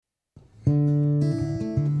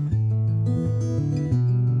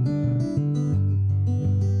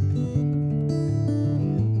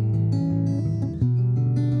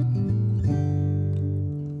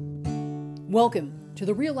Welcome to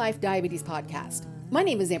the Real Life Diabetes Podcast. My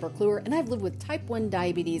name is Amber Kluwer, and I've lived with type 1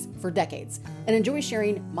 diabetes for decades and enjoy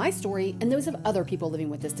sharing my story and those of other people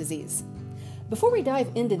living with this disease. Before we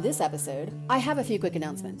dive into this episode, I have a few quick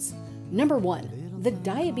announcements. Number one, the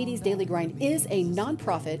Diabetes Daily Grind is a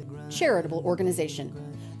nonprofit, charitable organization.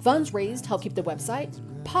 Funds raised help keep the website,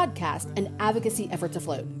 podcast, and advocacy efforts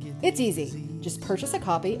afloat. It's easy. Just purchase a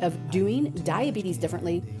copy of Doing Diabetes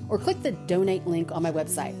Differently or click the donate link on my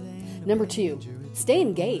website. Number two, stay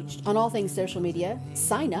engaged on all things social media,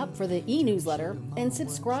 sign up for the e-newsletter, and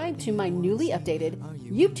subscribe to my newly updated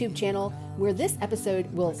YouTube channel where this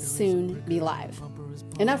episode will soon be live.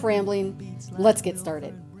 Enough rambling, let's get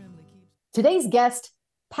started. Today's guest,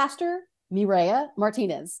 Pastor Mireya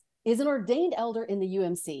Martinez, is an ordained elder in the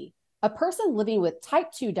UMC, a person living with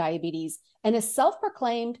type 2 diabetes, and a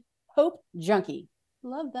self-proclaimed hope junkie.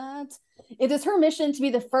 Love that. It is her mission to be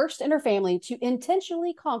the first in her family to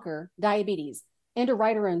intentionally conquer diabetes and to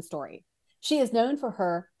write her own story. She is known for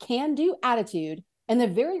her can-do attitude and the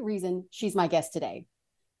very reason she's my guest today.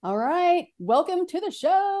 All right, welcome to the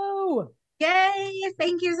show. Yay,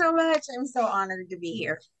 thank you so much. I'm so honored to be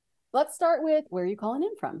here. Let's start with, where are you calling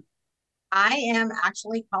in from? I am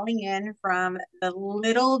actually calling in from the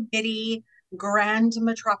little bitty grand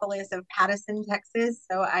metropolis of Pattison, Texas.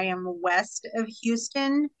 So I am west of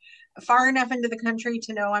Houston, far enough into the country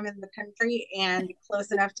to know I'm in the country and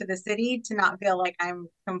close enough to the city to not feel like I'm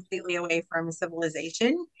completely away from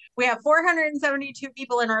civilization. We have 472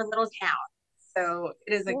 people in our little town. So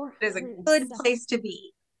it is a good place to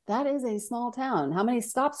be. That is a small town. How many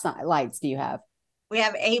stop lights do you have? We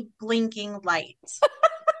have a blinking light.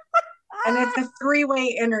 And it's a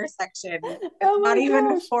 3-way intersection. It's not even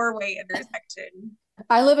a 4-way intersection.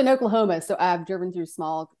 I live in Oklahoma, so I've driven through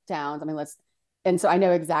small towns. And so I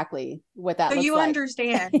know exactly what that looks like. So you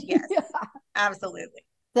understand. Yes, yeah. Absolutely.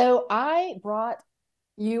 So I brought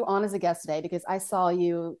you on as a guest today because I saw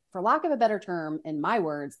you, for lack of a better term, in my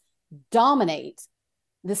words, dominate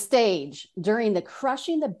the stage during the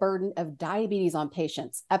Crushing the Burden of Diabetes on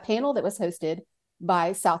Patients, a panel that was hosted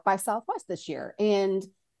by South by Southwest this year. And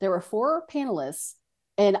there were 4 panelists,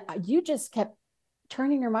 and you just kept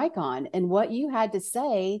turning your mic on, and what you had to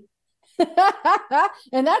say,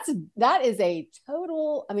 and that is a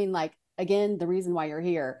total, again, the reason why you're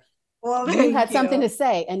here. Well, you had something to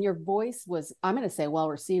say, and your voice was, I'm going to say, well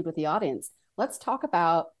received with the audience. Let's talk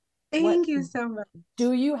about. Thank you so much.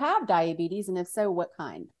 Do you have diabetes, and if so, what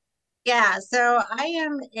kind? Yeah, so I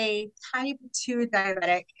am a type 2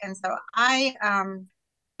 diabetic, and so I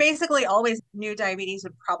basically always knew diabetes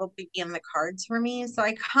would probably be in the cards for me. So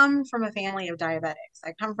I come from a family of diabetics.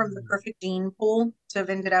 I come from the perfect gene pool to have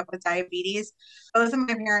ended up with diabetes. Both of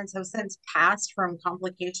my parents have since passed from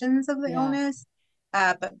complications of the illness,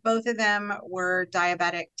 but both of them were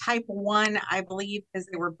diabetic. Type 1, I believe, because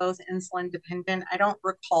they were both insulin dependent. I don't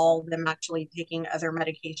recall them actually taking other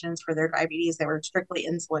medications for their diabetes. They were strictly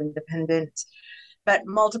insulin dependent. But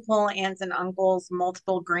multiple aunts and uncles,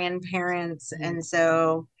 multiple grandparents. And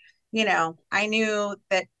so, I knew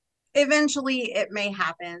that eventually it may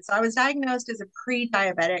happen. So I was diagnosed as a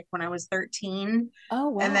pre-diabetic when I was 13. Oh,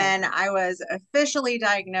 wow. And then I was officially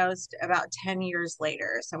diagnosed about 10 years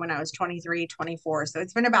later. So when I was 23, 24. So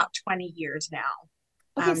it's been about 20 years now.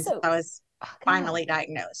 Okay, so I was finally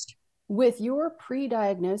diagnosed. With your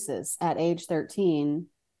pre-diagnosis at age 13,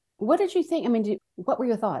 what did you think? What were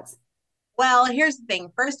your thoughts? Well, here's the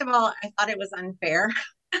thing. First of all, I thought it was unfair.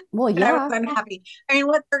 Well, yeah. I was unhappy.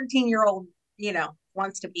 What 13-year-old,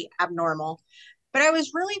 wants to be abnormal? But I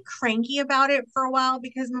was really cranky about it for a while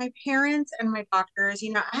because my parents and my doctors,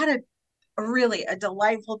 I had a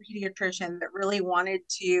delightful pediatrician that really wanted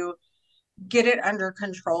to get it under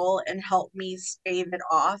control and help me stave it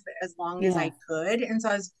off as long as I could. And so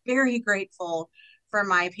I was very grateful for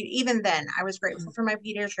even then, I was grateful for my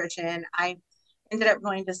pediatrician. I ended up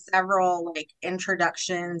going to several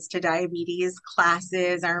introductions to diabetes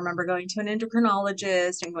classes. I remember going to an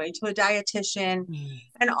endocrinologist and going to a dietitian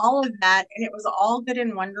and all of that. And it was all good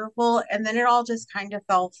and wonderful. And then it all just kind of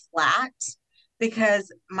fell flat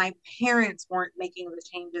because my parents weren't making the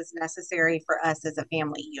changes necessary for us as a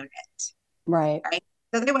family unit. Right.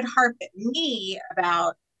 So they would harp at me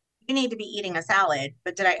about, you need to be eating a salad.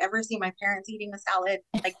 But did I ever see my parents eating a salad?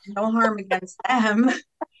 No harm against them.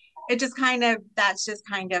 That's just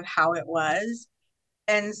kind of how it was.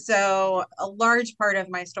 And so a large part of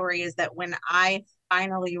my story is that when I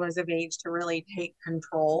finally was of age to really take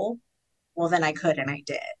control, well, then I could, and I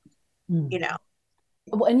did,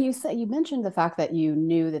 Well, and you mentioned the fact that you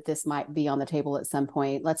knew that this might be on the table at some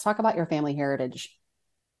point. Let's talk about your family heritage.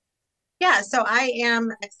 Yeah, so I am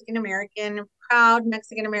Mexican American, proud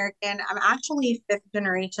Mexican American. I'm actually fifth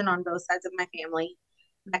generation on both sides of my family,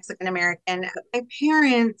 Mexican American. My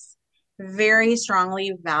parents very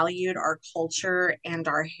strongly valued our culture and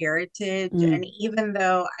our heritage. Mm, And even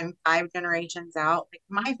though I'm five generations out, like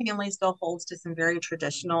my family still holds to some very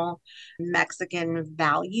traditional Mexican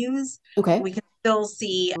values. okay. We can still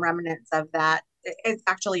see remnants of that. It's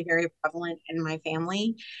actually very prevalent in my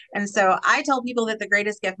family. And so I tell people that the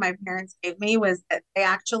greatest gift my parents gave me was that they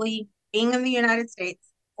actually, being in the United States,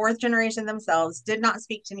 fourth generation themselves, did not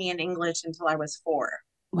speak to me in English until I was four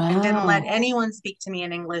and didn't let Wow. anyone speak to me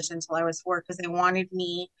in English until I was four because they wanted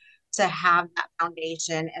me to have that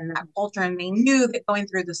foundation and that culture. And they knew that going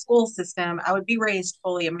through the school system, I would be raised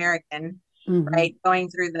fully American, Hmm. right? Going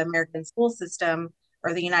through the American school system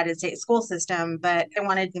or the United States school system, but I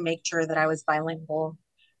wanted to make sure that I was bilingual.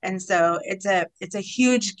 And so it's a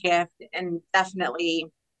huge gift and definitely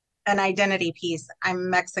an identity piece. I'm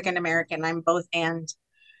Mexican American. I'm both and.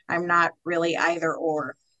 I'm not really either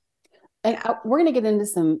or. And Yeah. we're going to get into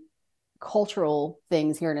some cultural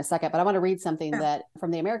things here in a second, but I want to read something Yeah. that from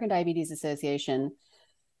the American Diabetes Association,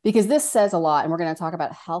 because this says a lot, and we're going to talk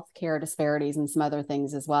about healthcare disparities and some other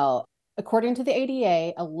things as well. According to the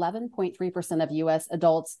ADA, 11.3% of US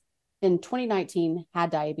adults in 2019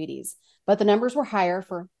 had diabetes, but the numbers were higher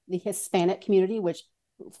for the Hispanic community, which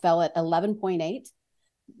fell at 11.8,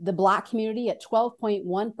 the Black community at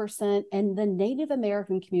 12.1%, and the Native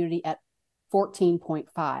American community at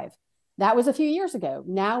 14.5. That was a few years ago.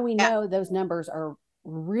 Now we Yeah. know those numbers are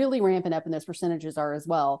really ramping up and those percentages are as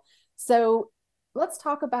well. So let's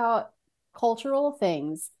talk about cultural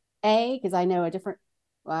things. Because I know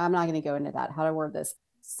well, I'm not going to go into that, how to word this.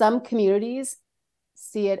 Some communities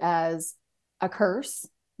see it as a curse.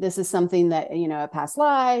 This is something that, a past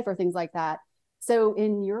life or things like that. So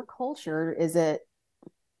in your culture, is it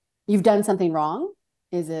you've done something wrong?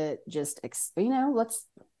 Is it just, does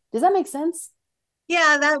that make sense?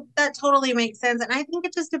 Yeah, that totally makes sense. And I think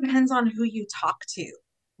it just depends on who you talk to,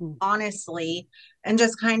 Mm, honestly, and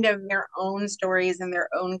just kind of their own stories and their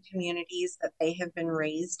own communities that they have been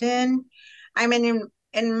raised in. I mean,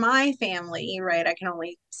 in my family, right, I can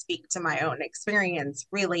only speak to my own experience,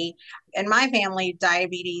 really. In my family,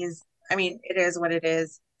 diabetes, I mean, it is what it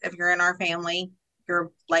is. If you're in our family,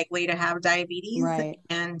 you're likely to have diabetes, right.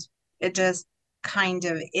 and it just kind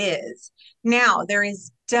of is. Now, there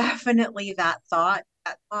is definitely that thought.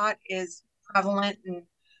 That thought is prevalent in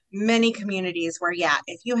many communities where, yeah,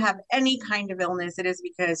 if you have any kind of illness, it is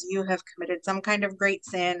because you have committed some kind of great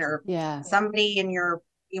sin or Yeah. somebody in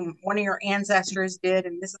one of your ancestors did,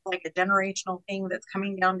 and this is like a generational thing that's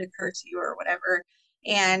coming down to curse you or whatever.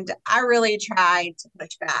 And I really tried to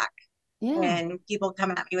push back Yeah. when people come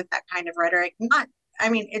at me with that kind of rhetoric. Not, I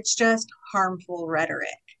mean, it's just harmful rhetoric,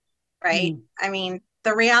 right? Mm, I mean,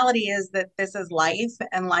 the reality is that this is life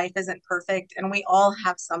and life isn't perfect, and we all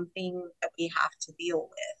have something that we have to deal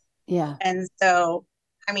with. yeah. And so,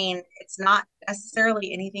 I mean, it's not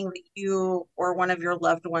necessarily anything that you or one of your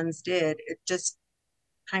loved ones did. It just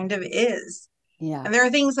kind of is. Yeah. And there are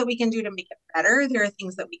things that we can do to make it better. There are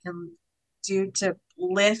things that we can do to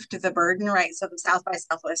lift the burden, right? So the South by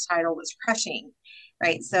Southwest title was crushing,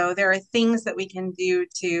 right? So there are things that we can do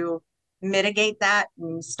to mitigate that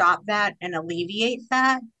and stop that and alleviate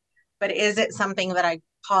that. But is it something that I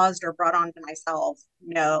caused or brought on to myself?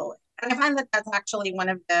 No. And I find that that's actually one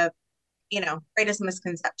of the greatest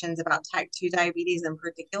misconceptions about type 2 diabetes in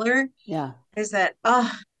particular Yeah. is that, oh,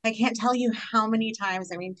 I can't tell you how many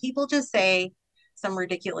times, I mean, people just say some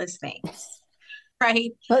ridiculous things,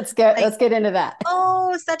 right? Like, Let's get into that.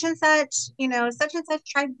 oh, such and such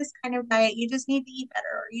tried this kind of diet. You just need to eat better,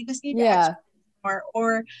 or you just need to exercise Yeah. more,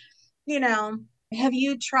 or, you know, have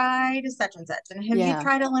you tried such and such? And have you Yeah.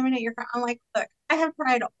 tried to eliminate your, I'm like, look, I have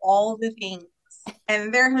tried all the things.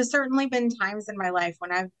 And there has certainly been times in my life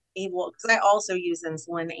when I've able, because I also use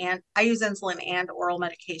insulin and I use insulin and oral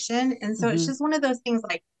medication. And so it's Hmm. just one of those things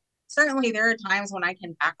like, certainly there are times when I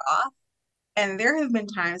can back off. And there have been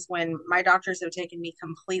times when my doctors have taken me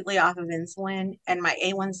completely off of insulin and my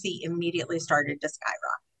A1C immediately started to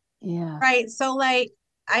skyrocket. Yeah. Right. So, like,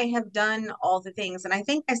 I have done all the things. And I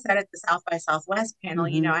think I said at the South by Southwest panel,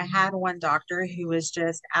 Hmm. I had one doctor who was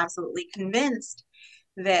just absolutely convinced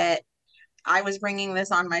that I was bringing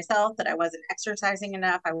this on myself, that I wasn't exercising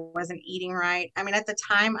enough. I wasn't eating right. I mean, at the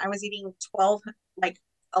time, I was eating 12, like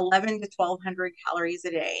 11 to 1200 calories a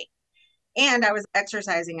day. And I was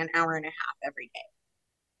exercising an hour and a half every day.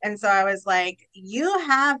 And so I was like, you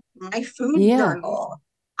have my food Yeah. journal.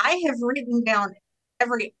 I have written down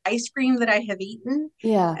every ice cream that I have eaten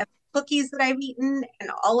Yeah. and cookies that I've eaten and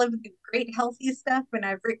all of the great healthy stuff. And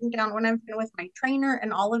I've written down when I've been with my trainer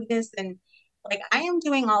and all of this. And like, I am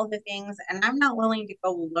doing all the things and I'm not willing to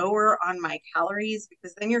go lower on my calories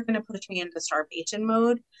because then you're going to push me into starvation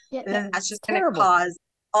mode. Yeah, And then that's just going to terrible. cause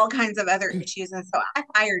all kinds of other issues. And so I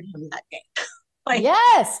fired him that day. Like,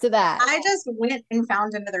 yes to that. I just went and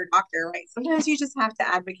found another doctor, right? Sometimes you just have to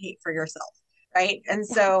advocate for yourself, right? And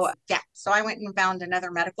so, yeah, so I went and found another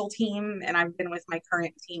medical team, and I've been with my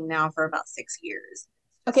current team now for about 6 years.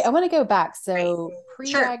 Okay, I want to go back. So, right.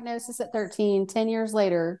 pre-diagnosis at 13, 10 years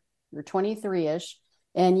later, you're 23-ish,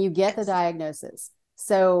 and you get the diagnosis.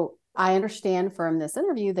 So, I understand from this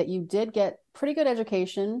interview that you did get pretty good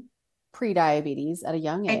education pre-diabetes at a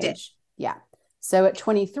young age. I did. Yeah. So at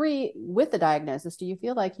 23, with the diagnosis, do you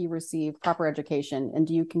feel like you received proper education, and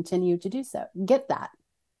do you continue to do so? Get that?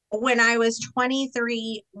 When I was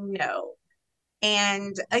 23, no.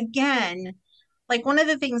 And again, like one of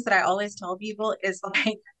the things that I always tell people is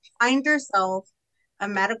like, find yourself a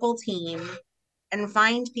medical team and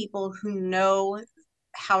find people who know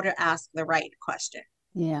how to ask the right question.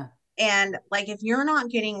 Yeah. And like, if you're not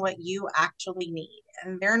getting what you actually need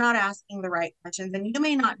and they're not asking the right questions, and you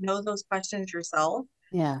may not know those questions yourself,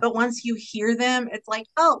 yeah, but once you hear them, it's like,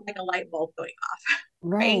 oh, like a light bulb going off,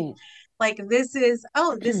 right? Like, this is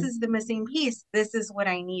the missing piece. This is what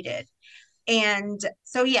I needed. And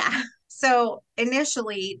so, yeah. So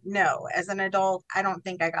initially, no, as an adult, I don't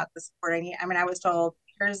think I got the support I need. I mean, I was told,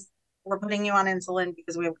 we're putting you on insulin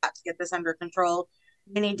because we've got to get this under control.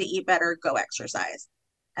 You need to eat better, go exercise.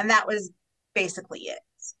 And that was basically it.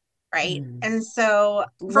 Right. And so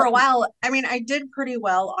for a while, I mean, I did pretty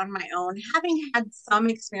well on my own, having had some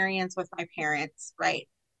experience with my parents, right?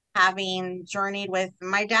 Having journeyed with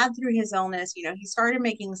my dad through his illness, he started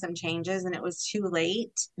making some changes and it was too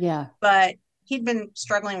late. Yeah. But he'd been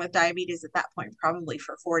struggling with diabetes at that point, probably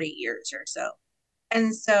for 40 years or so.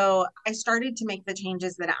 And so I started to make the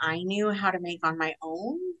changes that I knew how to make on my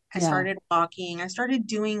own. I started walking, I started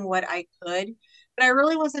doing what I could, but I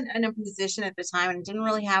really wasn't in a position at the time and didn't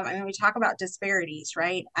really have, I mean, we talk about disparities,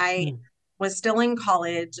 right? I was still in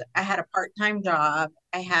college. I had a part-time job.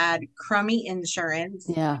 I had crummy insurance.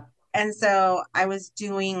 Yeah. And so I was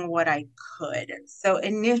doing what I could. So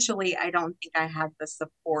initially, I don't think I had the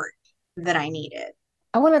support that I needed.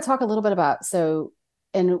 I want to talk a little bit about,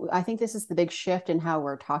 and I think this is the big shift in how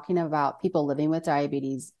we're talking about people living with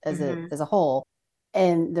diabetes as a whole.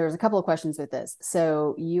 And there's a couple of questions with this.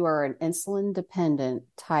 So you are an insulin dependent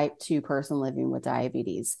type 2 person living with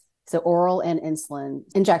diabetes. So oral and insulin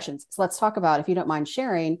injections. So let's talk about, if you don't mind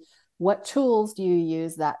sharing, what tools do you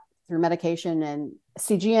use that through medication and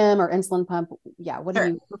CGM or insulin pump? Yeah. What do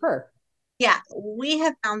you prefer? Yeah, we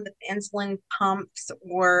have found that the insulin pumps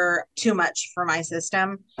were too much for my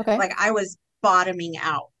system. Okay. Like, I was bottoming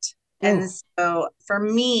out. And so for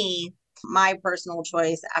me, my personal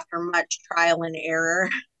choice after much trial and error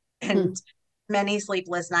and many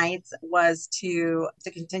sleepless nights was to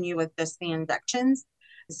continue with just the injections.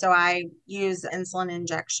 So I use insulin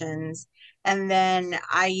injections, and then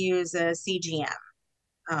I use a CGM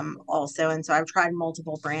also. And so I've tried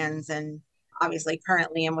multiple brands, and obviously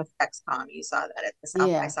currently I'm with Dexcom. You saw that at the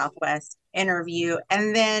South by Southwest interview.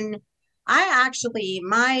 And then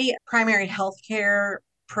my primary healthcare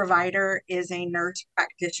provider is a nurse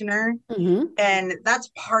practitioner. And that's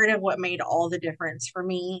part of what made all the difference for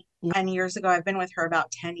me. 10 years ago, I've been with her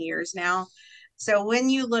about 10 years now. So when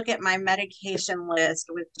you look at my medication list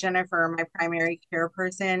with Jennifer, my primary care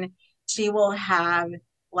person, she will have,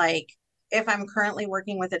 like, if I'm currently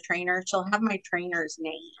working with a trainer, she'll have my trainer's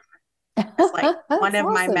name as like one of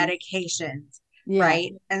my medications.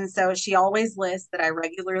 Right. And so she always lists that I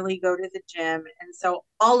regularly go to the gym. And so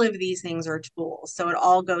all of these things are tools. So it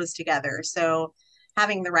all goes together. So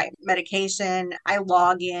having the right medication, I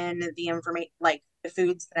log in the information, like the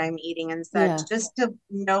foods that I'm eating and such, just to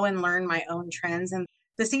know and learn my own trends. And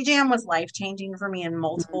the CGM was life-changing for me in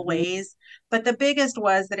multiple ways. But the biggest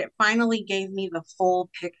was that it finally gave me the full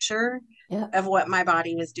picture of what my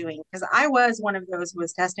body was doing. Because I was one of those who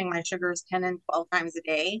was testing my sugars 10 and 12 times a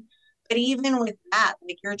day. But even with that,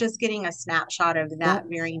 like, you're just getting a snapshot of that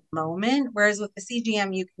very moment. Whereas with the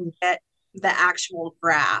CGM, you can get the actual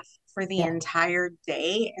graph for the entire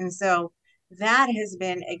day. And so that has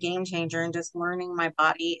been a game changer in just learning my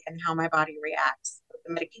body and how my body reacts with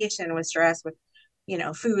the medication, with stress, with,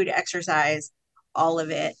 food, exercise, all of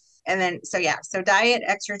it. And then, so diet,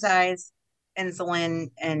 exercise,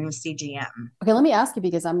 insulin, and CGM. Okay, let me ask you,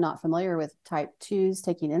 because I'm not familiar with type 2s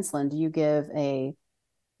taking insulin. Do you give a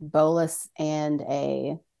bolus and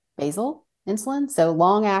a basal insulin? So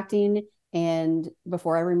long acting and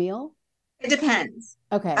before every meal? It depends.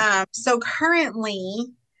 Okay. So currently,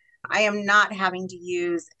 I am not having to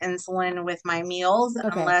use insulin with my meals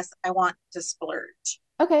Okay. unless I want to splurge.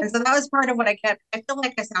 And Okay. so that was part of what I kept. I feel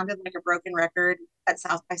like I sounded like a broken record at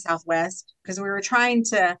South by Southwest because we were trying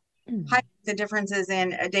to highlight the differences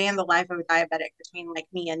in a day in the life of a diabetic between like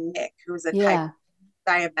me and Nick, who's a type Yeah.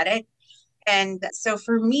 diabetic. And so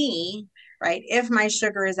for me, right, if my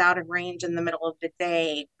sugar is out of range in the middle of the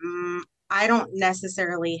day, I don't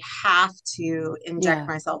necessarily have to inject Yeah.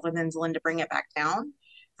 myself with insulin to bring it back down.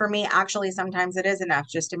 For me, actually, sometimes it is enough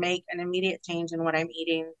just to make an immediate change in what I'm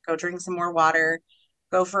eating, go drink some more water,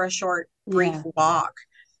 go for a short, brief Yeah. walk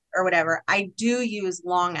or whatever. I do use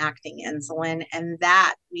long acting insulin, and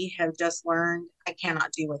that we have just learned I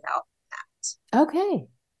cannot do without that. Okay.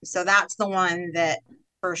 So that's the one that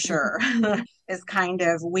for sure is kind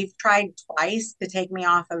of, we've tried twice to take me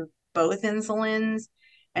off of both insulins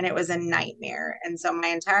and it was a nightmare. And so my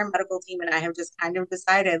entire medical team and I have just kind of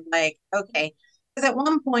decided like, okay, because at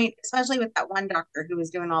one point, especially with that one doctor who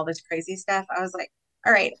was doing all this crazy stuff, I was like,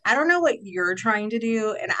 all right, I don't know what you're trying to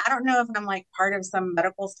do. And I don't know if I'm like part of some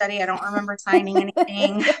medical study. I don't remember signing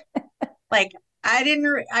anything. Like I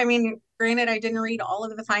didn't, I mean, granted, I didn't read all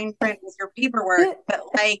of the fine print with your paperwork, but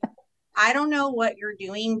like, I don't know what you're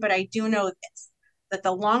doing, but I do know this that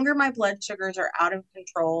the longer my blood sugars are out of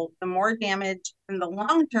control, the more damage in the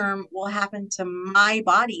long term will happen to my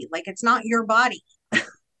body. Like, it's not your body.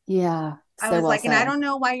 Yeah. I So was well like, and I said. don't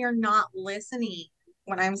know why you're not listening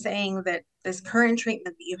when I'm saying that this current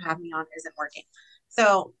treatment that you have me on isn't working.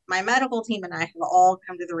 So, my medical team and I have all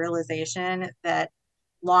come to the realization that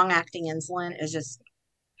long acting insulin is just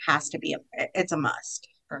has to be it's a must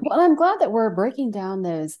for me. Well, I'm glad that we're breaking down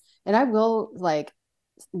those. And I will like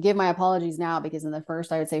give my apologies now because in the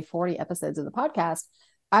first, I would say 40 episodes of the podcast,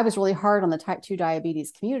 I was really hard on the type 2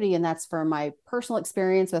 diabetes community. And that's from my personal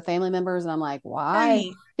experience with family members. And I'm like, why?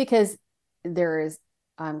 Right. Because there is,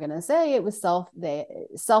 I'm going to say it was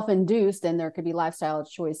self-induced and there could be lifestyle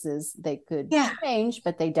choices they could Yeah. change,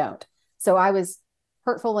 but they don't. So I was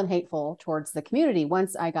hurtful and hateful towards the community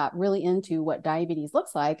once I got really into what diabetes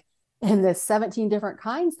looks like and the 17 different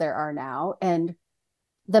kinds there are now. And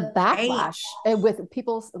the Right. backlash with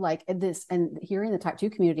people like this and hearing the type 2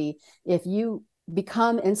 community, if you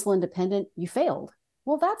become insulin dependent, you failed.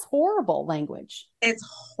 Well, that's horrible language. It's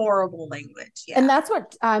horrible language. And Yeah. that's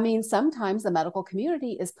what I mean. Sometimes the medical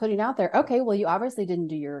community is putting out there, okay, well, you obviously didn't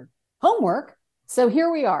do your homework. So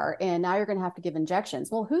here we are. And now you're going to have to give injections.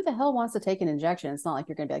 Well, who the hell wants to take an injection? It's not like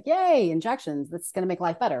you're going to be like, yay, injections. That's going to make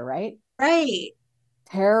life better, right? Right.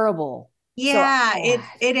 Terrible. So, Yeah,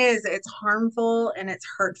 it is. It's harmful and it's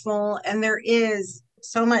hurtful. And there is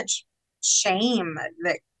so much shame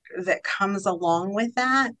that comes along with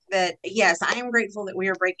that. That yes, I am grateful that we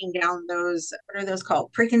are breaking down those, what are those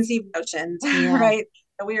called? Preconceived notions, yeah, right?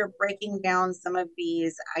 That we are breaking down some of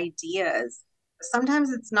these ideas.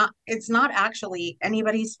 Sometimes it's not actually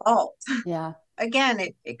anybody's fault. yeah, Again,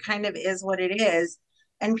 it kind of is what it is.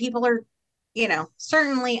 And people are,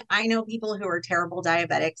 certainly I know people who are terrible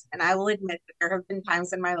diabetics, and I will admit that there have been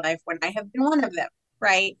times in my life when I have been one of them,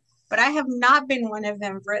 right? But I have not been one of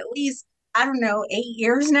them for at least, I don't know, 8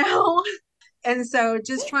 years now. And so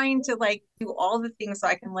just trying to like do all the things so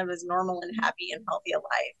I can live as normal and happy and healthy a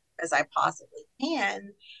life as I possibly can.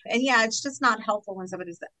 And yeah, it's just not helpful when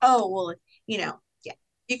somebody says, oh, well, yeah,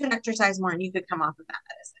 you can exercise more and you could come off of that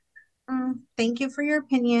medicine. Thank you for your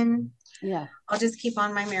opinion. yeah. I'll just keep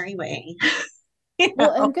on my merry way.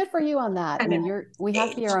 Well, and good for you on that. I Kind of mean, we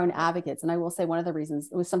have to be age. our own advocates. And I will say one of the reasons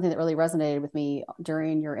it was something that really resonated with me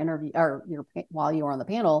during your interview or while you were on the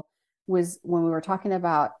panel was when we were talking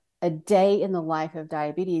about a day in the life of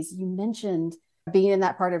diabetes. You mentioned being in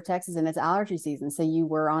that part of Texas and it's allergy season. So you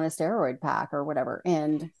were on a steroid pack or whatever,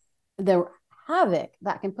 and the havoc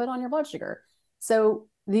that can put on your blood sugar. So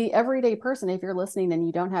the everyday person, if you're listening and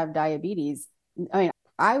you don't have diabetes, I mean,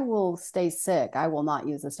 I will stay sick. I will not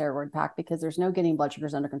use a steroid pack because there's no getting blood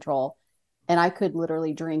sugars under control. And I could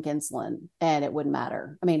literally drink insulin and it wouldn't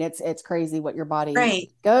matter. I mean, it's crazy what your body Right,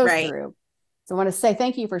 goes right, through. So I want to say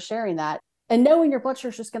thank you for sharing that and knowing your blood sugar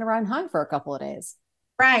is just going to run high for a couple of days.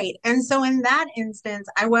 right. And so in that instance,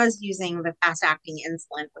 I was using the fast acting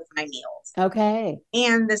insulin with my meals. Okay.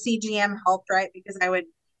 And the CGM helped, right? Because I would,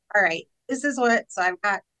 all right, this is what, so I've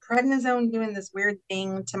got prednisone doing this weird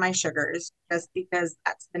thing to my sugars just because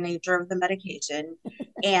that's the nature of the medication.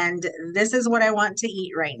 And this is what I want to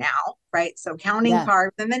eat right now, right? So counting Yeah.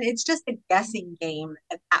 carbs, and then it's just a guessing game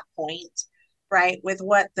at that point, right? With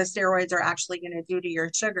what the steroids are actually going to do to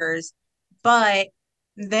your sugars. But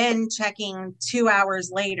then checking 2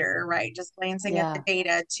 hours later, right? Just glancing at the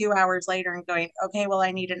data 2 hours later and going, okay, well,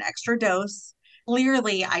 I need an extra dose.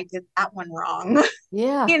 Clearly, I did that one wrong,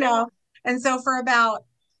 Yeah. you know? And so for about,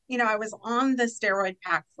 I was on the steroid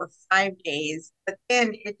pack for 5 days, but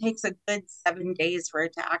then it takes a good 7 days for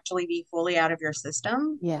it to actually be fully out of your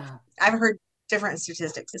system. Yeah. I've heard different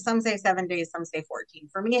statistics. Some say 7 days, some say 14.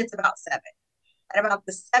 For me, it's about 7. At about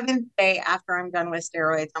the 7th day after I'm done with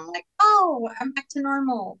steroids, I'm like, oh, I'm back to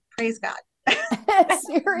normal. Praise God.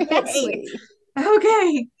 Seriously.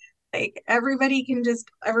 Okay. Like everybody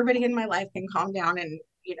in my life can calm down and,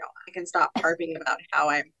 I can stop harping about how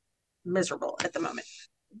I'm miserable at the moment.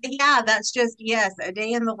 But yeah, that's just, yes, a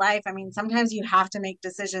day in the life. I mean, sometimes you have to make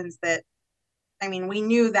decisions that, we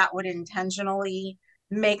knew that would intentionally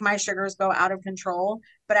make my sugars go out of control.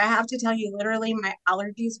 But I have to tell you, literally, my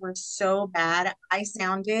allergies were so bad. I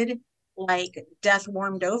sounded like death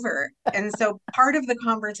warmed over. And so part of the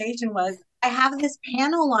conversation was, I have this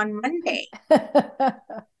panel on Monday.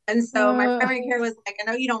 And so my primary care was like, I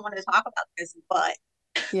know you don't want to talk about this, but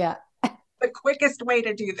yeah, the quickest way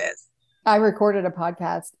to do this. I recorded a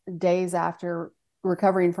podcast days after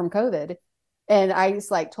recovering from COVID. And I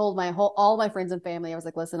just told all my friends and family, I was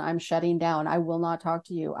like, listen, I'm shutting down. I will not talk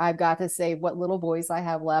to you. I've got to save what little voice I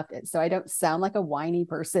have left. So I don't sound like a whiny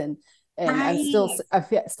person. And right.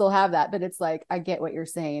 I still have that, but it's like, I get what you're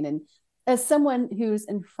saying. And as someone who's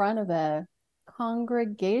in front of a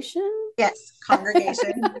congregation. Yes.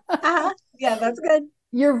 Congregation. Yeah, that's good.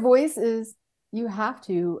 Your voice you have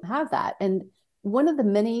to have that. And one of the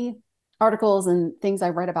many articles and things I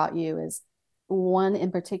read about you is one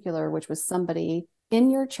in particular, which was somebody in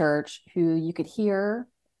your church who you could hear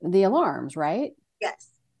the alarms, right? Yes.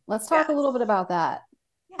 Let's talk a little bit about that.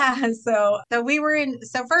 Yeah. So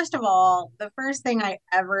first of all, the first thing I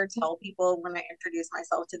ever tell people when I introduce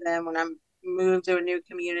myself to them, when I'm moved to a new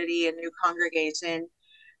community, a new congregation,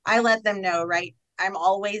 I let them know, right? I'm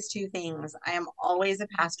always two things. I am always a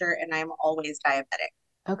pastor and I'm always diabetic.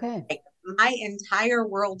 Okay. Like, my entire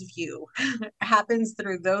worldview happens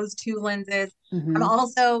through those two lenses. Mm-hmm. I'm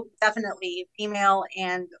also definitely female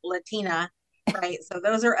and Latina, right? So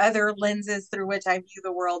those are other lenses through which I view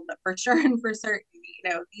the world, but for sure and for certain,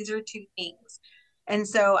 these are two things. And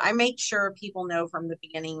so I make sure people know from the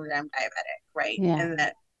beginning that I'm diabetic, right? Yeah. And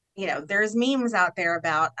that, there's memes out there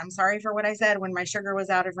about, I'm sorry for what I said when my sugar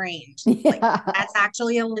was out of range. Yeah. Like, that's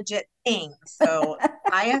actually a legit thing. So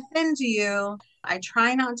I offend you. I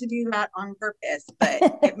try not to do that on purpose, but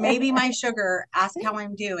it may be my sugar. Ask how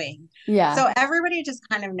I'm doing. Yeah. So everybody just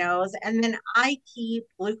kind of knows. And then I keep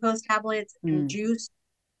glucose tablets and juice,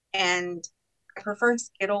 and I prefer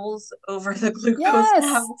Skittles over the glucose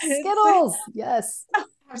tablets. Skittles. Yes. I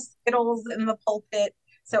have Skittles in the pulpit.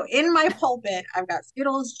 So in my pulpit, I've got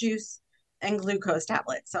Skittles, juice, and glucose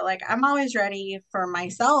tablets. So I'm always ready for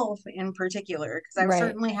myself in particular, because I've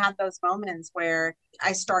certainly had those moments where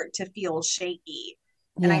I start to feel shaky.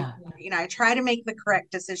 And I try to make the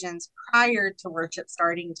correct decisions prior to worship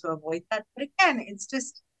starting to avoid that. But again, it's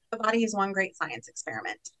just, the body is one great science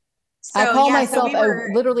experiment. So, I call myself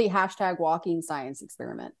literally hashtag walking science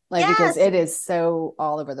experiment, because it is so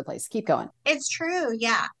all over the place. Keep going. It's true.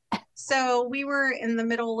 Yeah. So we were in the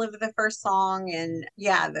middle of the first song, and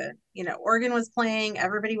the organ was playing,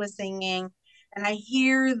 everybody was singing, and I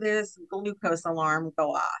hear this glucose alarm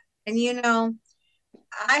go off. And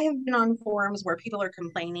I have been on forums where people are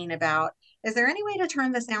complaining about, is there any way to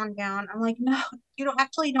turn the sound down? I'm like, no, you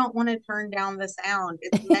actually don't want to turn down the sound.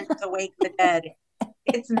 It's meant to wake the dead.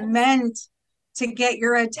 It's meant to get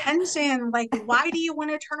your attention. Like, why do you want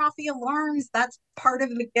to turn off the alarms? That's part of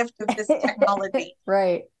the gift of this technology.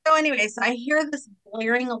 Right. So anyway, so I hear this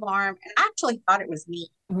blaring alarm and I actually thought it was me.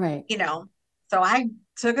 Right. So I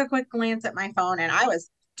took a quick glance at my phone and I was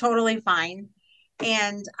totally fine.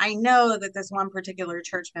 And I know that this one particular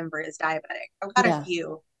church member is diabetic. I've got a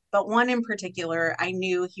few, but one in particular, I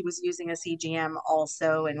knew he was using a CGM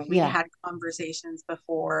also. And we had conversations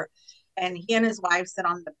before. And he and his wife sit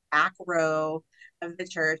on the back row of the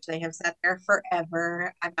church. They have sat there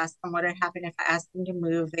forever. I've asked them what would happen if I asked them to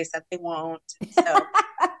move. They said they won't. So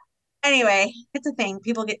anyway, it's a thing.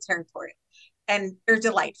 People get territorial and they're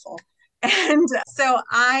delightful. And so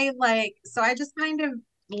I just kind of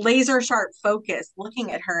laser sharp focus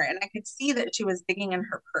looking at her, and I could see that she was digging in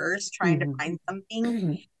her purse trying to find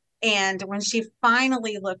something. And when she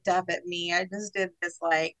finally looked up at me, I just did this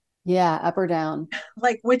up or down.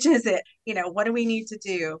 Which is it? What do we need to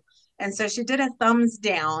do? And so she did a thumbs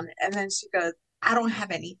down, and then she goes, I don't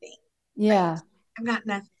have anything. Yeah. I've got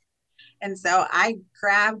nothing. And so I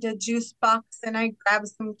grabbed a juice box and I grabbed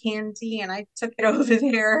some candy and I took it over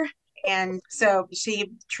there. And so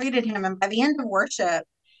she treated him. And by the end of worship,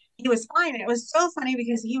 he was fine. And it was so funny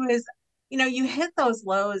because he was, you hit those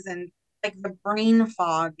lows and like the brain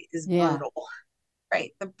fog is Yeah. brutal,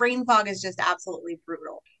 right? The brain fog is just absolutely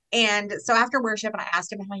brutal. And so after worship, I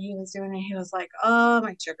asked him how he was doing, and he was like, "Oh,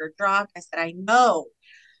 my sugar dropped." I said, "I know."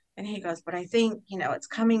 And he goes, "But I think, it's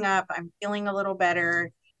coming up. I'm feeling a little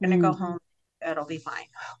better. I'm gonna go Mm. home. It'll be fine."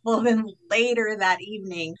 Well, then later that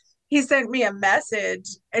evening, he sent me a message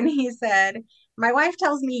and he said, "My wife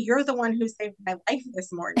tells me you're the one who saved my life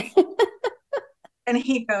this morning." And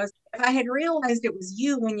he goes, "If I had realized it was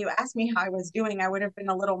you when you asked me how I was doing, I would have been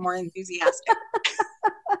a little more enthusiastic."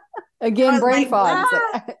 I Again, was brain like, fog.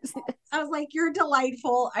 It's "Wow." like, I was like, "You're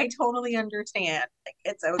delightful. I totally understand. Like,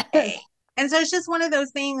 it's okay." And so it's just one of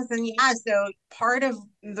those things. And yeah, so part of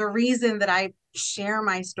the reason that I share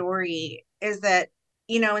my story is that,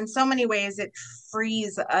 in so many ways, it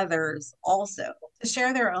frees others also to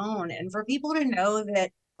share their own and for people to know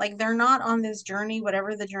that, like, they're not on this journey,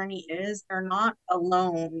 whatever the journey is, they're not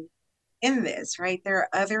alone in this, right? There are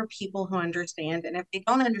other people who understand. And if they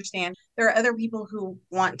don't understand, there are other people who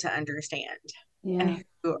want to understand yeah. and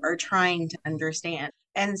who are trying to understand.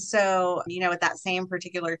 And so, with that same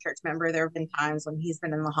particular church member, there have been times when he's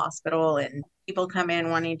been in the hospital and people come in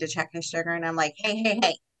wanting to check his sugar. And I'm like, hey, hey,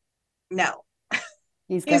 hey, no,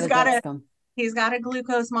 He's got he's a got a, Dexcom. he's got a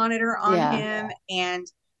glucose monitor on Yeah. him and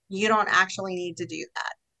you don't actually need to do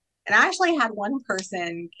that. And I actually had one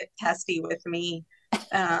person get testy with me.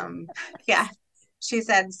 Um, yeah. She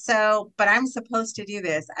said, "So, but I'm supposed to do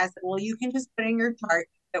this." I said, "Well, you can just put in your chart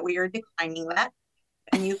that we are declining that.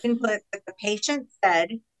 And you can put that the patient said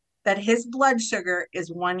that his blood sugar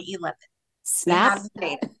is 111. We Snap. have the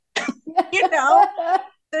data, you know?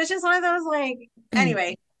 So it's just one of those like,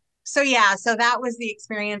 anyway. So yeah, so that was the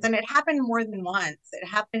experience. And it happened more than once. It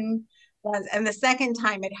happened once. And the second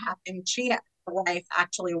time it happened, the wife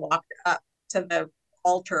actually walked up to the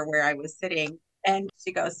altar where I was sitting and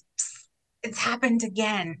she goes, "It's happened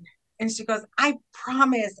again." And she goes, "I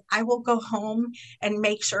promise I will go home and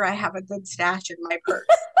make sure I have a good stash in my purse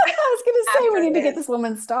I was going to say, we after need to get this." this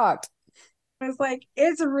woman stalked. I was like,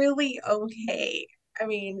 it's really okay. I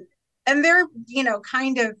mean, and they're,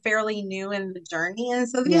 kind of fairly new in the journey. And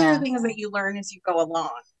so these are Yeah. things that you learn as you go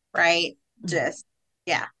along, right? Just,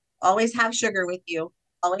 yeah, always have sugar with you,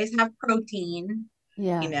 always have protein, you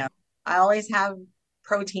Yeah. know, I always have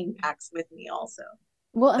protein packs with me also.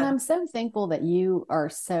 Well, and So, I'm so thankful that you are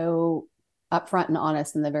so upfront and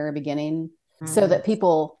honest in the very beginning so mhm. that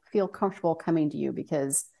people feel comfortable coming to you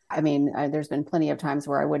because I mean, there's been plenty of times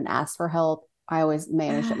where I wouldn't ask for help. I always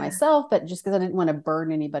managed it myself, but just because I didn't want to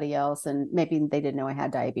burden anybody else and maybe they didn't know I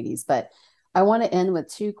had diabetes. But I want to end with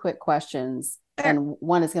two quick questions, and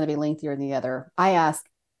one is going to be lengthier than the other. I ask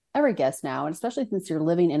every guest now, and especially since you're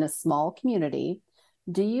living in a small community,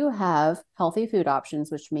 do you have healthy food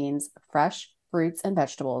options, which means fresh fruits and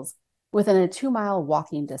vegetables within a 2 mile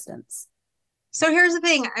walking distance? So here's the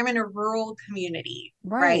thing, I'm in a rural community,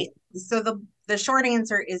 right? Right. So the short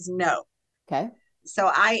answer is no. Okay. So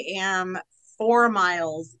I am 4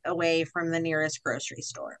 miles away from the nearest grocery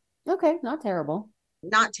store. Okay. Not terrible.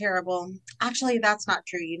 Not terrible. Actually, that's not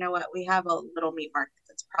true. You know what? We have a little meat market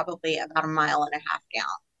that's probably about a mile and a half down.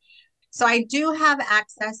 So I do have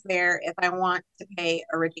access there if I want to pay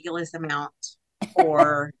a ridiculous amount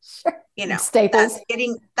for, Sure. that's Staples.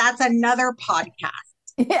 that's another podcast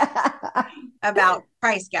Yeah. about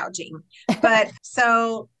price gouging. But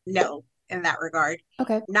so no, in that regard,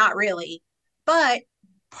 Okay. not really. But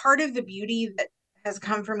part of the beauty that has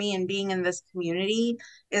come for me in being in this community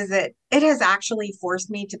is that it has actually forced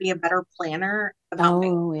me to be a better planner about my,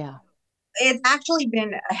 Oh, yeah. it's actually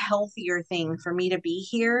been a healthier thing for me to be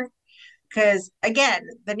here because again,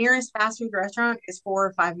 the nearest fast food restaurant is 4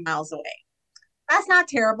 or 5 miles away. That's not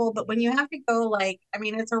terrible, but when you have to go like, I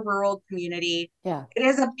mean, it's a rural community. Yeah. It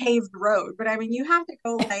is a paved road, but I mean, you have to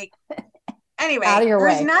go like, Out anyway, of your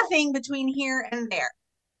there's way. nothing between here and there.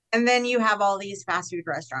 And then you have all these fast food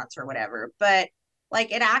restaurants or whatever. But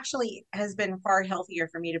like, it actually has been far healthier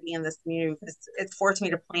for me to be in this community because it's forced me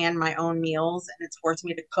to plan my own meals and it's forced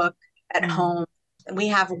me to cook at Mm. home. We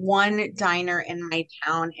have one diner in my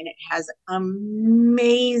town and it has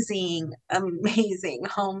amazing, amazing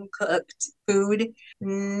home cooked food.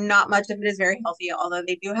 Not much of it is very healthy, although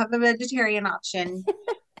they do have a vegetarian option.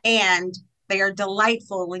 And they are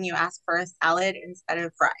delightful when you ask for a salad instead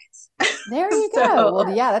of fries. There you go. So,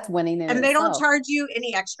 Well, yeah, that's winning in and they don't itself. charge you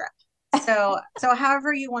any extra. So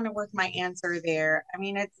however you want to work my answer there. I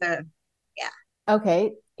mean, it's a, yeah.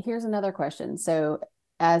 Okay. Here's another question. So,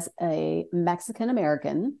 as a Mexican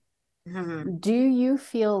American, Mhm. do you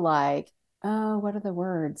feel like Oh, what are the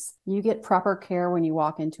words? You get proper care when you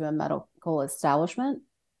walk into a medical establishment.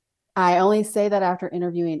 I only say that after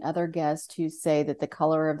interviewing other guests who say that the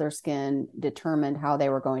color of their skin determined how they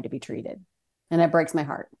were going to be treated. And it breaks my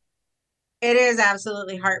heart. It is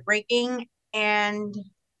absolutely heartbreaking. And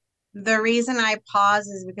the reason I pause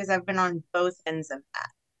is because I've been on both ends of that,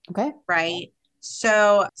 Okay. right?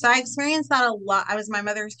 So I experienced that a lot. I was my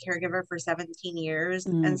mother's caregiver for 17 years.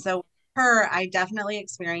 And Mm, so with her, I definitely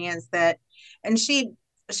experienced that. And she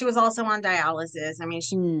was also on dialysis. I mean,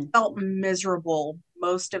 she mm, felt miserable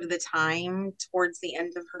most of the time towards the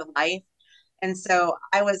end of her life. And so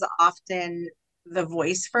I was often the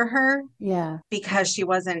voice for her yeah. because she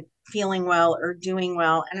wasn't feeling well or doing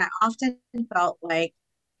well. And I often felt like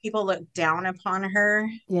people looked down upon her.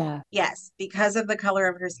 Yeah. Yes, because of the color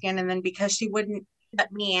of her skin. And then because she wouldn't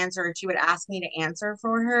let me answer, she would ask me to answer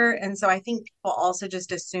for her. And so I think people also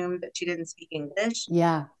just assumed that she didn't speak English.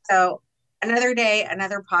 Yeah. So another day,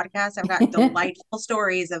 another podcast, I've got delightful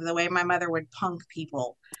stories of the way my mother would punk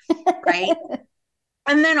people, right?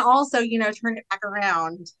 And then also, turn it back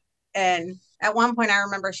around. And at one point, I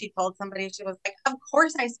remember she told somebody, she was like, "Of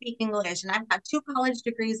course I speak English, and I've got 2 college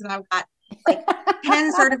degrees, and I've got like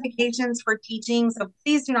 10 certifications for teaching. So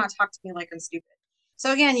please do not talk to me like I'm stupid."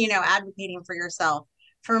 So again, advocating for yourself.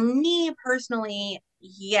 For me personally,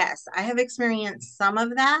 yes, I have experienced some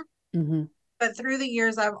of that, Hmm. but through the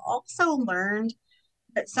years, I've also learned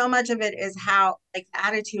that so much of it is how, like, the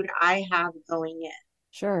attitude I have going in.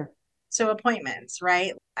 Sure. So appointments,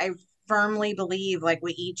 right? I firmly believe like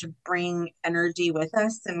we each bring energy with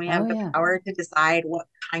us and we Oh, have the yeah. power to decide what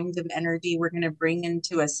kinds of energy we're going to bring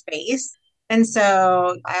into a space. And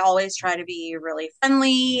so I always try to be really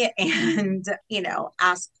friendly and,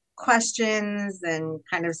 ask questions and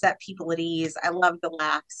kind of set people at ease. I love to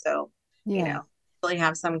laugh. So, Yeah. really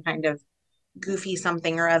have some kind of goofy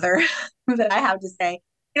something or other that I have to say.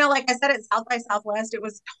 Like I said at South by Southwest, it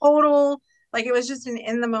was total, like it was just an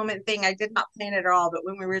in the moment thing. I did not plan it at all. But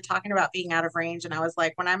when we were talking about being out of range, and I was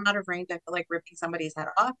like, when I'm out of range, I feel like ripping somebody's head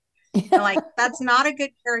off. And like, that's not a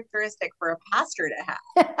good characteristic for a pastor to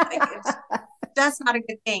have. Like, it's just not a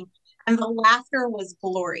good thing. And the laughter was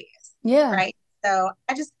glorious, Yeah. right? So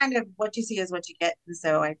I just kind of, what you see is what you get. And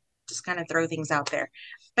so I just kind of throw things out there.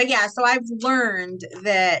 But yeah, so I've learned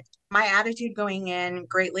that my attitude going in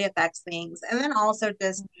greatly affects things. And then also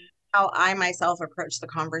just how I myself approach the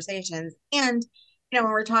conversations. And, when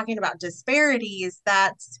we're talking about disparities,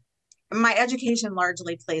 that's my education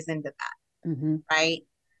largely plays into that, Hmm. right?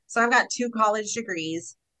 So I've got 2 college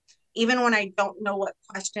degrees. Even when I don't know what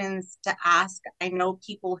questions to ask, I know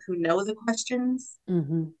people who know the questions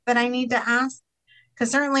Hmm. that I need to ask. Because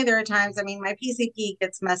certainly there are times, I mean, my PCP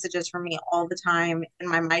gets messages from me all the time in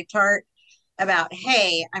my mic chart about,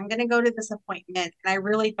 hey, I'm going to go to this appointment and I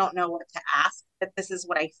really don't know what to ask, but this is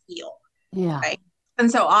what I feel. Yeah. Right. And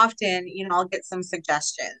so often, I'll get some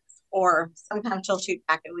suggestions, or sometimes she'll shoot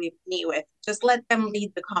back at me with just let them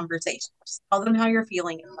lead the conversation. Just tell them how you're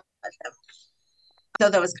feeling and let them. So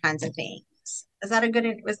those kinds of things. Was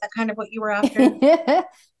that kind of what you were after?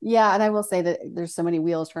 Yeah, and I will say that there's so many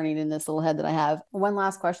wheels turning in this little head that I have. One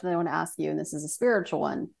last question that I want to ask you, and this is a spiritual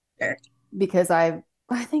one, Sure. because I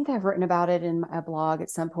think I've written about it in a blog at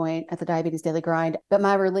some point at the Diabetes Daily Grind, but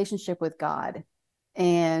my relationship with God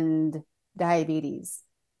and diabetes,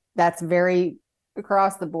 that's very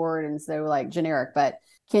across the board and so like generic, but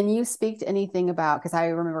can you speak to anything about, because I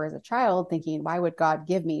remember as a child thinking, why would God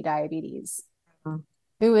give me diabetes?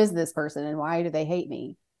 Who is this person and why do they hate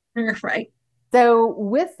me? Right. So,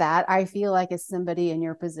 with that, I feel like as somebody in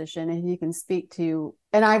your position, if you can speak to,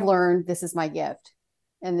 and I've learned this is my gift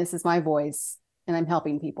and this is my voice, and I'm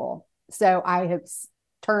helping people. So, I have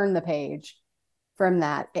turned the page from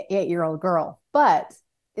that 8-year-old girl. But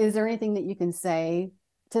is there anything that you can say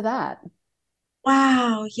to that?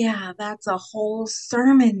 Wow. Yeah, that's a whole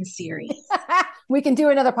sermon series. We can do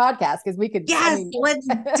another podcast because we could, I Yes, mean, let's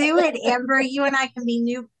do it, Amber. You and I can be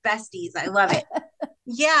new besties. I love it.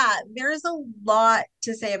 Yeah, there's a lot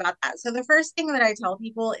to say about that. So the first thing that I tell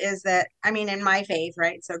people is that, I mean, in my faith,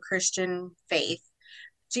 right? So Christian faith,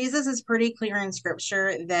 Jesus is pretty clear in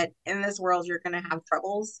scripture that in this world you're going to have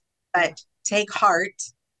troubles, yeah, but take heart.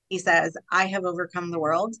 He says, I have overcome the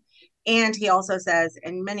world. And he also says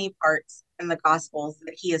in many parts in the gospels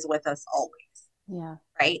that he is with us always, yeah,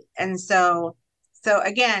 right? And so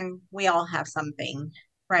again, we all have something,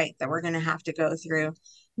 right, that we're going to have to go through.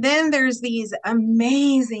 Then there's these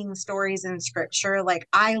amazing stories in scripture. Like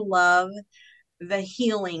I love the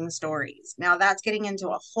healing stories. Now that's getting into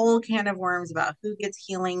a whole can of worms about who gets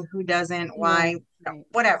healing, who doesn't, yeah, why, right.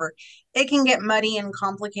 whatever. It can get muddy and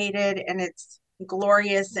complicated, and it's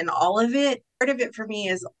glorious in all of it. Part of it for me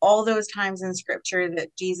is all those times in scripture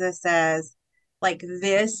that Jesus says, like,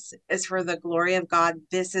 this is for the glory of God.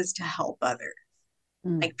 This is to help others.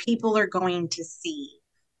 Like, people are going to see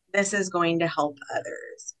this is going to help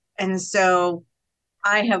others. And so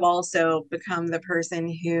I have also become the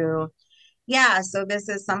person who, yeah, so this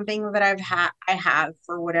is something that I have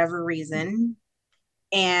for whatever reason.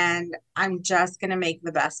 And I'm just going to make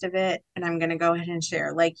the best of it. And I'm going to go ahead and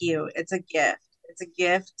share. Like you, it's a gift. It's a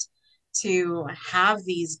gift to have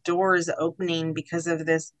these doors opening because of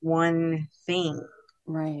this one thing.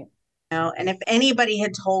 Right. You know, and if anybody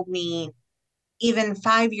had told me even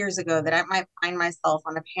 5 years ago that I might find myself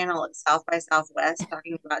on a panel at South by Southwest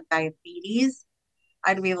talking about diabetes,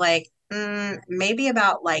 I'd be like, maybe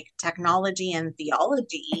about like technology and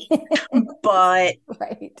theology, but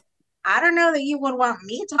right. I don't know that you would want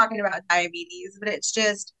me talking about diabetes, but it's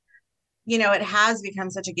just, you know, it has become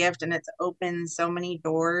such a gift and it's opened so many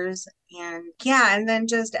doors. And yeah, and then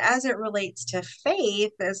just as it relates to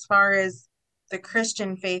faith, as far as the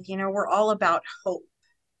Christian faith, you know, we're all about hope.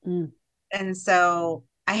 And so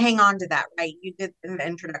I hang on to that, right? You did in the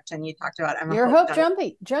introduction, you talked about You're a hope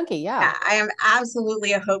junkie. Yeah, I am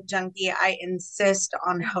absolutely a hope junkie. I insist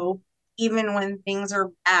on hope, even when things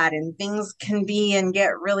are bad and things can be and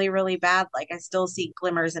get really, really bad. Like, I still see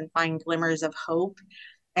glimmers and find glimmers of hope.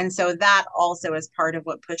 And so that also is part of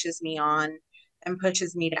what pushes me on and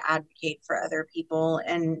pushes me to advocate for other people.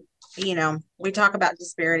 And, you know, we talk about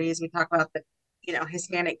disparities, we talk about the, you know,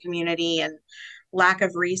 Hispanic community and lack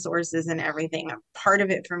of resources and everything. Part of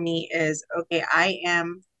it for me is, okay, I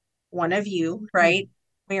am one of you, right?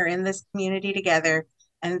 We are in this community together,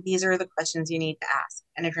 and these are the questions you need to ask.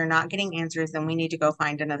 And if you're not getting answers, then we need to go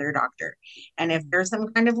find another doctor. And if there's some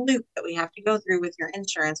kind of loop that we have to go through with your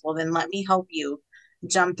insurance, well, then let me help you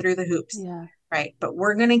jump through the hoops. Yeah. Right. But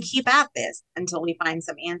we're going to keep at this until we find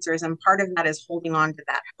some answers. And part of that is holding on to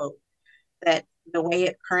that hope that the way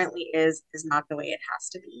it currently is not the way it has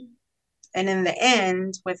to be. And in the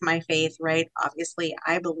end, with my faith, right, obviously,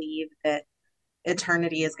 I believe that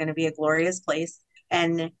eternity is going to be a glorious place,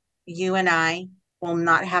 and you and I will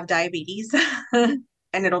not have diabetes, and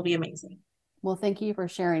it'll be amazing. Well, thank you for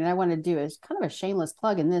sharing. And I want to do is kind of a shameless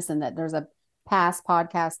plug in this, and that there's a past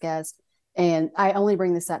podcast guest, and I only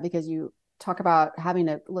bring this up because you talk about having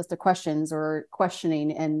a list of questions or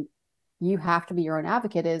questioning, and you have to be your own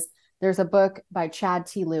advocate. There's a book by Chad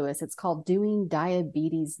T. Lewis. It's called Doing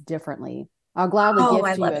Diabetes Differently. I'll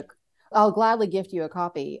gladly gift you a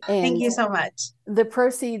copy. And thank you so much. The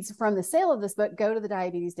proceeds from the sale of this book go to the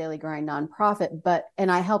Diabetes Daily Grind nonprofit,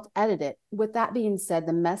 and I helped edit it. With that being said,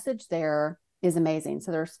 the message there is amazing.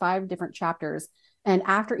 So there's 5 different chapters. And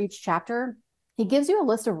after each chapter, he gives you a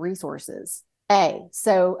list of resources.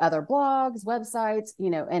 So other blogs, websites, you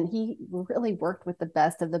know, and he really worked with the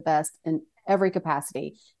best of the best in every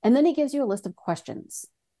capacity. And then he gives you a list of questions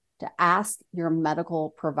to ask your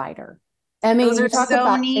medical provider. I mean, you talk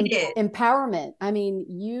about empowerment. I mean,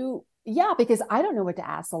 because I don't know what to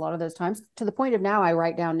ask a lot of those times, to the point of now I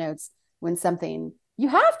write down notes when something, you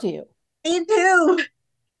have to. Me too.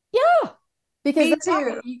 Yeah. Because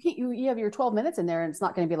you have your 12 minutes in there, and it's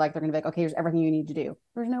not going to be like, they're going to be like, okay, here's everything you need to do.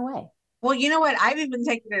 There's no way. Well, you know what? I've even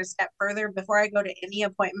taken it a step further. Before I go to any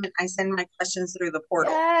appointment, I send my questions through the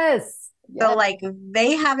portal. Yes. So like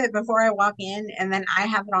they have it before I walk in, and then I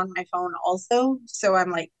have it on my phone also. So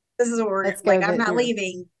I'm like, this is what we're like, I'm not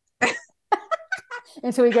leaving.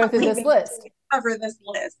 Until we go through this list. Cover this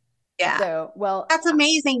list. Yeah. So, well, that's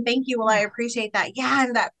amazing. Thank you. Well, I appreciate that. Yeah.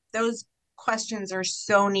 And those questions are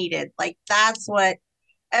so needed. Like, that's what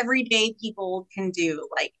everyday people can do.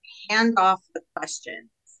 Like, hand off the questions.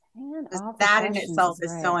 That in itself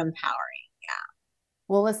is so empowering. Yeah.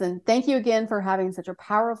 Well, listen, thank you again for having such a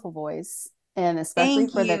powerful voice, and especially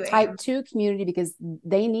for the type 2 community, because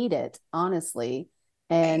they need it, honestly.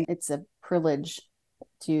 And it's a privilege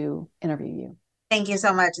to interview you. Thank you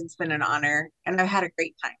so much. It's been an honor, and I've had a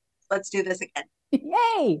great time. Let's do this again.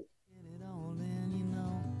 Yay!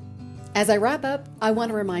 As I wrap up, I want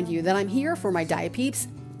to remind you that I'm here for my diapeeps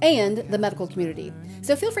and the medical community.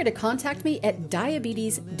 So feel free to contact me at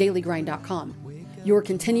diabetesdailygrind.com. Your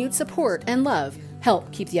continued support and love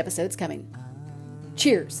help keep the episodes coming.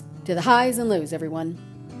 Cheers to the highs and lows, everyone.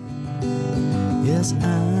 Yes,